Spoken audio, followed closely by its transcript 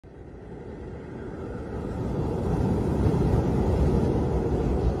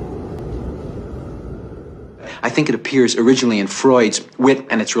I think it appears originally in Freud's Wit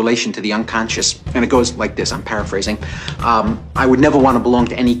and its relation to the unconscious. And it goes like this, I'm paraphrasing. I would never want to belong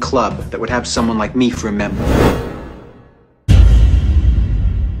to any club that would have someone like me for a member.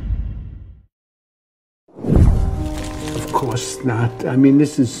 Of course not. I mean,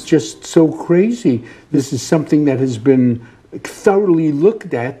 this is just so crazy. This is something that has been thoroughly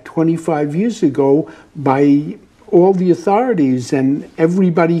looked at 25 years ago by all the authorities, and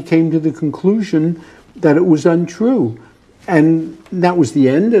everybody came to the conclusion that it was untrue. And that was the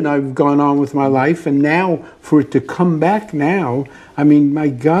end, and I've gone on with my life. And now, for it to come back now, I mean, my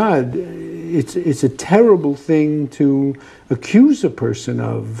God, it's a terrible thing to accuse a person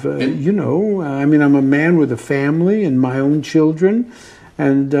of. You know, I mean, I'm a man with a family and my own children,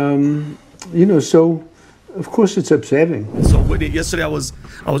 and you know, so of course it's upsetting. So yesterday I was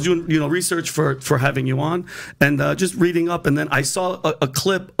doing research for having you on, and just reading up, and then I saw a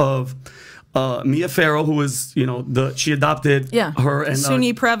clip of Mia Farrow, who was, she adopted her, and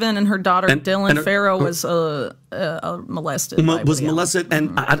Suni Previn, and her daughter Dylan Farrow was molested. Was molested,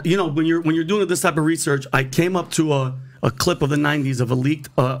 and when you're doing this type of research, I came up to a clip of the '90s of a leaked,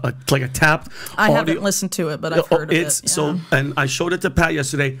 like a tapped. I haven't listened to it, but I've heard of it. So, and I showed it to Pat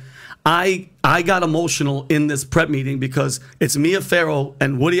yesterday. I got emotional in this prep meeting because it's Mia Farrow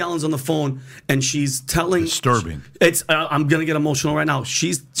and Woody Allen's on the phone, and she's telling. Disturbing. It's I'm gonna get emotional right now.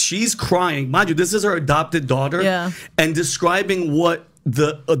 She's crying, mind you. This is her adopted daughter, and describing what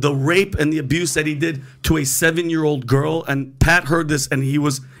the rape and the abuse that he did to a 7-year-old girl. And Pat heard this and he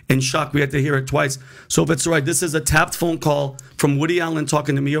was in shock. We had to hear it twice. So if it's all right, this is a tapped phone call from Woody Allen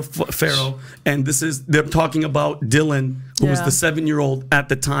talking to Mia Farrow, and they're talking about Dylan, who was the 7-year-old at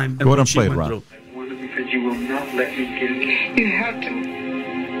the time. And go ahead and play it, Ron. Because you will not let me get it. You have to.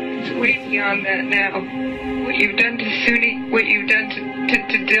 It's way beyond that now. What you've done to Suni, what you've done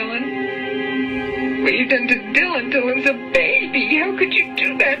to Dylan. What you've done to Dylan. Dylan's a baby. How could you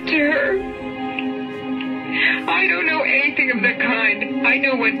do that to her? I don't know anything of the kind. I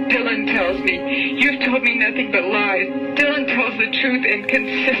know what Dylan tells me. You've told me nothing but lies. Dylan tells the truth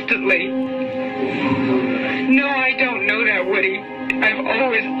inconsistently. No, I don't know that, Woody. I've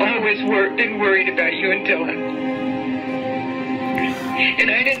always been worried about you and Dylan.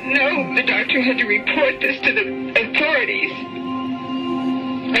 And I didn't know the doctor had to report this to the authorities.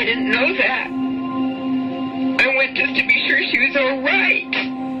 I didn't know that. I went just to be sure she was all right.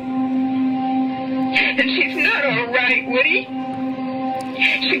 And she's not all right, Woody.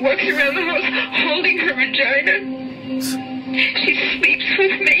 She walks around the house holding her vagina. She sleeps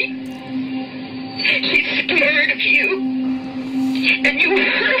with me. She's scared of you. And you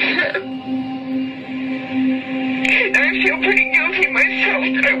hurt her. And I feel pretty guilty myself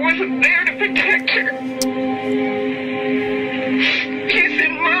that I wasn't there to protect her. She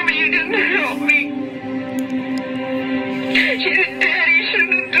said, Mommy, you didn't help me. She said, Daddy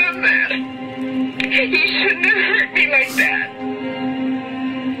shouldn't have done that. He shouldn't have hurt me like that.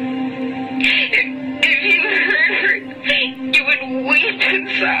 If you hurt her, you would weep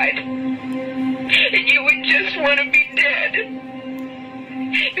inside. And you would just want to be dead.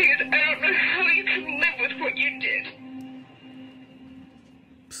 Because I don't know how you can live with what you did.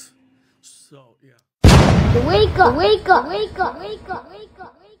 So, yeah. Wake up, wake up, wake up, wake up, wake up.